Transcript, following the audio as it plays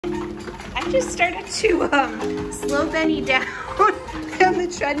just started to slow Benny down on the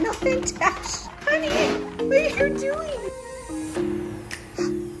treadmill and Dash. Honey, what are you doing?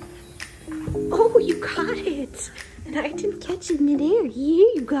 Oh, you got it. And I didn't catch it midair. Yeah,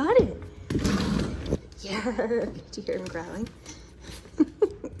 you got it. Yeah, do you hear him growling?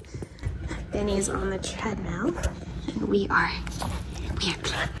 Benny's on the treadmill. And we are playing.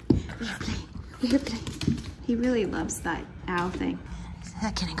 He really loves that owl thing.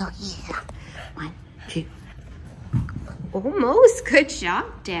 So can I go? Yeah. 1, 2. Almost. Good job,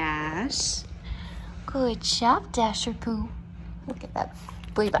 Dash. Good job, Dasher Poo. Look at that.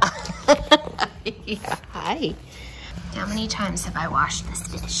 Yeah, hi. How many times have I washed this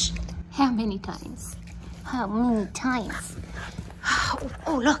fish? How many times? How many times?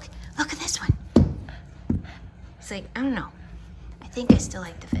 Oh, look at this one. It's like, I don't know. I think I still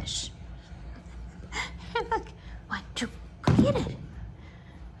like the fish. Look, 1, 2, go get it.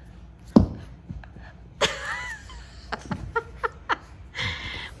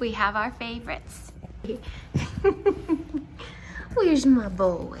 We have our favorites. Where's my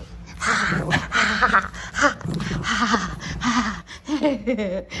boy?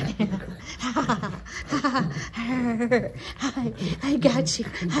 I got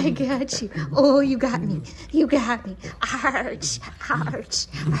you. Oh, you got me. Arch.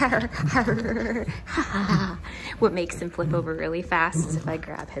 What makes him flip over really fast is if I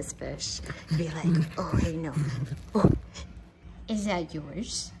grab his fish. Be like, oh, hey, no. Oh, is that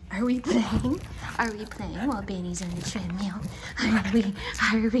yours? Are we playing while Benny's on the treadmill? Are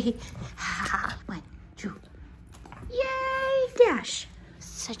we? 1, 2. Yay, Dash.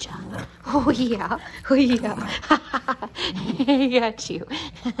 Such a, oh yeah. I got you.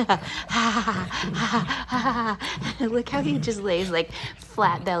 Look how he just lays like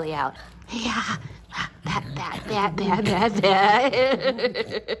flat belly out. Yeah. Bat.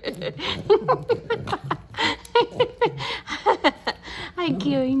 I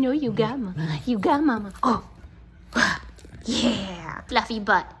know you got mama. Oh, yeah, fluffy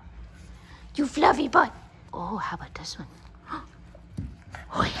butt. You fluffy butt. Oh, how about this one?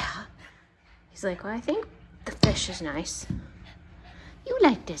 Oh yeah. He's like, well, I think the fish is nice. You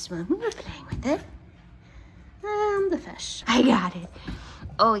like this one? We were playing with it. The fish. I got it.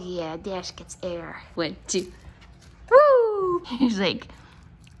 Oh yeah, Dash gets air. 1, 2. Woo! He's like,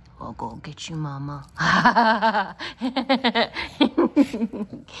 I'll go get you, mama. I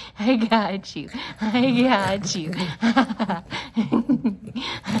got you.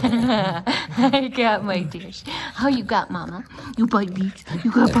 I got my dish. How you got, mama? You bite me. You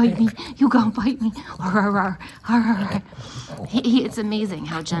gonna bite me. It's amazing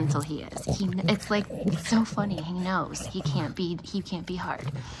how gentle he is. It's like, it's so funny. He knows he can't be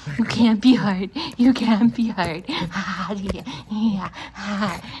hard. You can't be hard.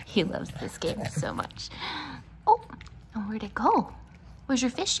 Yeah. He loves this game so much. Oh, and where'd it go? Where's your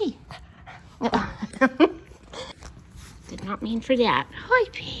fishy? Did not mean for that. Hi,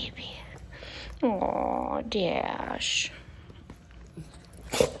 baby. Oh, Dash.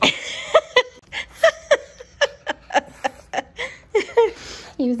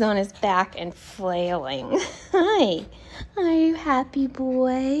 He was on his back and flailing. Hi. Are you happy,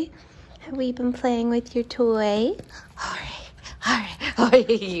 boy? Have we been playing with your toy? All right. Oh,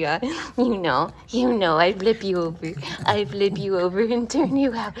 yeah. You know, I flip you over and turn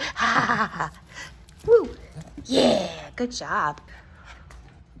you out. Ha. Woo. Yeah, good job.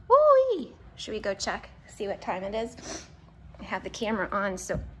 Woo-wee. Should we go check, see what time it is? I have the camera on,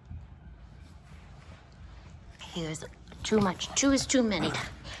 so here's too much. 2 is too many.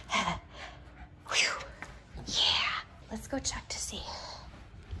 Whew. Yeah, let's go check to see.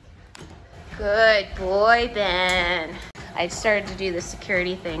 Good boy, Ben. I started to do the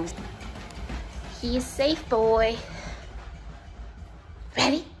security things. He's safe, boy.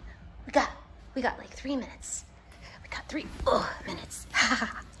 Ready? We got like 3 minutes. We got 3 minutes.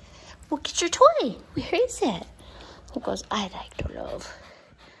 Well, get your toy. Where is it? He goes, I like to love.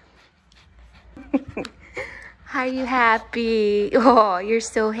 Are you happy? Oh, you're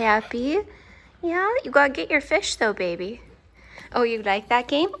so happy. Yeah, you gotta get your fish though, baby. Oh, you like that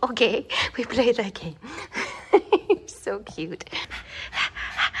game? Okay, we played that game. So cute.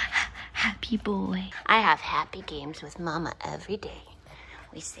 Happy boy. I have happy games with Mama every day.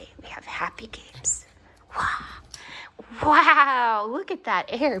 We say we have happy games. Wow, look at that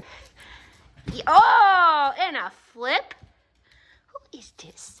air. Oh, and a flip. Who is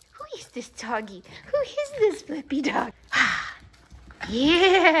this? Who is this doggy? Who is this flippy dog?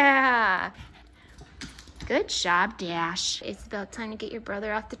 Yeah. Good job, Dash. It's about time to get your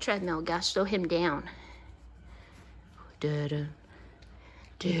brother off the treadmill. Gotta slow him down. Da-da,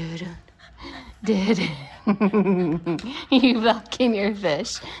 da-da. Did you vacuum your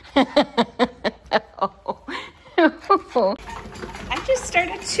fish? Oh. I just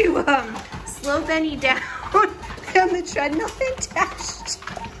started to slow Benny down on the treadmill and dashed.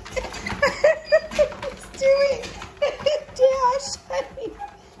 What's doing? Dash, honey.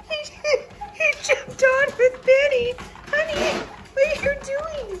 He jumped on with Benny. Honey, what are you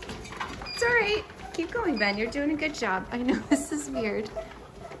doing? It's all right. Keep going, Ben. You're doing a good job. I know this is weird.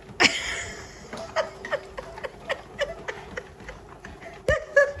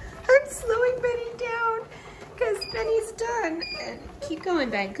 I'm slowing Benny down because Benny's done. And keep going,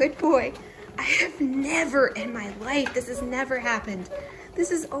 Ben. Good boy. I have never in my life, this has never happened. This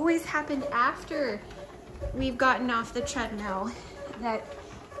has always happened after we've gotten off the treadmill that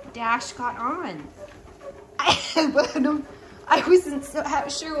Dash got on. I wasn't so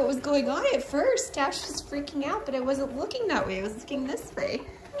sure what was going on at first. Dash was freaking out, but I wasn't looking that way. I was looking this way.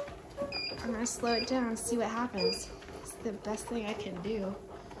 I'm gonna slow it down and see what happens. It's the best thing I can do.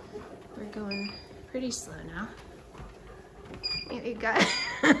 We're going pretty slow now. You got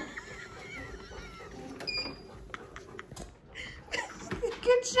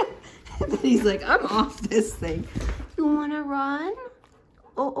good job. But he's like, I'm off this thing. You wanna run?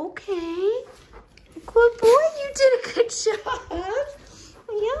 Oh, okay. Good boy, you did a good job.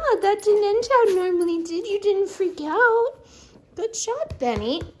 Yeah, that didn't end how it normally did. You didn't freak out. Good job,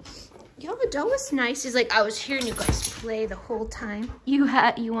 Benny. Yeah, that was nice. He's like, I was hearing you guys play the whole time. You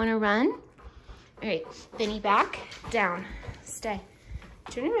want to run? All right, Benny, back, down, stay.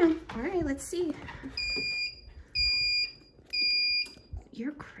 Turn around. All right, let's see.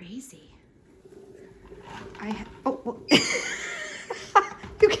 You're crazy. Oh.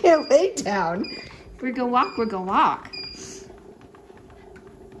 You can't lay down. We're gonna walk,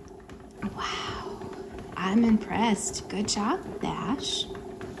 Wow, I'm impressed. Good job, Dash.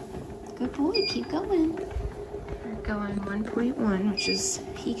 Good boy, keep going. We're going 1.1, which is,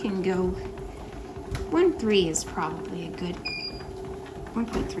 he can go, 1.3 is probably a good,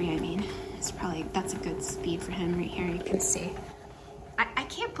 1.3 I mean, is probably, that's a good speed for him right here, you can see. I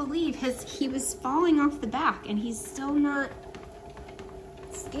can't believe he was falling off the back and he's still not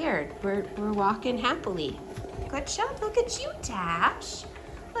scared. We're walking happily. Good job. Look at you, Dash.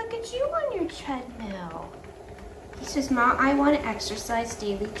 Look at you on your treadmill. He says, Mom, I want to exercise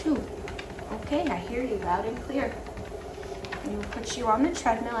daily too. Okay, I hear you loud and clear. And we'll put you on the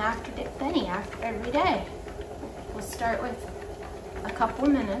treadmill after Benny, every day. We'll start with a couple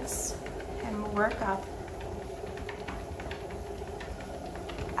of minutes and we'll work up.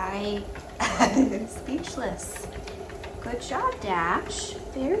 I'm speechless. Good job, Dash.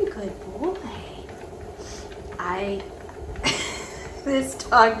 Very good boy. This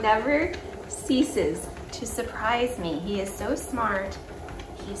dog never ceases to surprise me. He is so smart.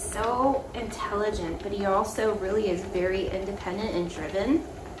 He's so intelligent, but he also really is very independent and driven.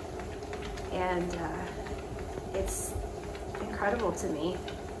 And it's incredible to me.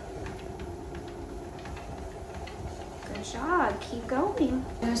 Good job. Keep going.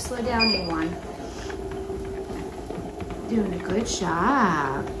 I'm gonna slow down, you one. Doing a good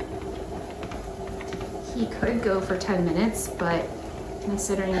job. He could go for 10 minutes, but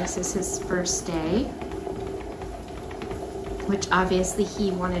considering this is his first day, which obviously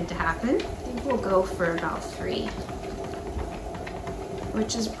he wanted to happen, I think we'll go for about 3,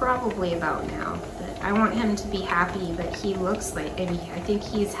 which is probably about now. But I want him to be happy, but he looks like, I think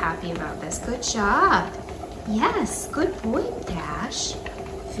he's happy about this. Good job. Yes, good boy, Dash.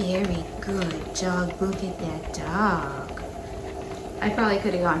 Very good dog. Look at that dog. I probably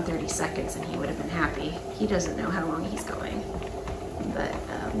could have gone 30 seconds and he would have been happy. He doesn't know how long he's going. But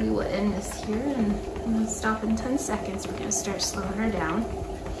we will end this here and we'll stop in 10 seconds. We're gonna start slowing her down.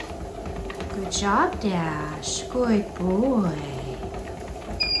 Good job, Dash. Good boy.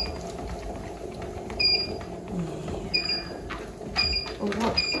 Yeah.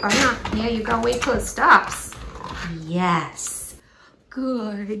 Oh, yeah, you gotta wait till it stops. Yes.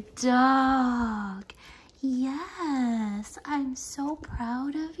 Good dog. Yes, I'm so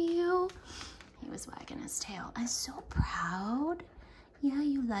proud of you. He was wagging his tail. I'm so proud. Yeah,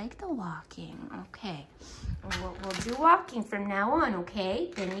 you like the walking. Okay. We'll do walking from now on,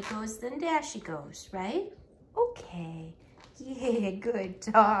 okay? Benny goes, then Dashy goes, right? Okay. Yeah, good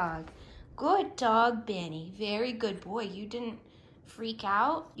dog. Good dog, Benny. Very good boy. You didn't freak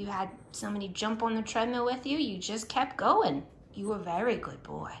out. You had somebody jump on the treadmill with you. You just kept going. You were a very good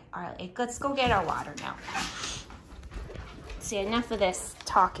boy. All right, let's go get our water now. See, enough of this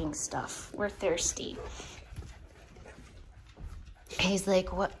talking stuff. We're thirsty. He's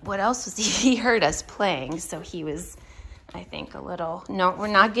like, what else was he? He heard us playing, so he was I think, a little. No, we're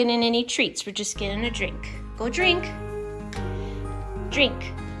not getting any treats. We're just getting a drink. Go drink.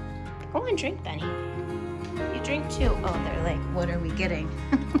 Drink. Go on, drink, Benny. You drink too. Oh, they're like, what are we getting?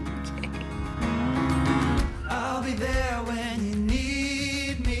 Okay. I'll be there.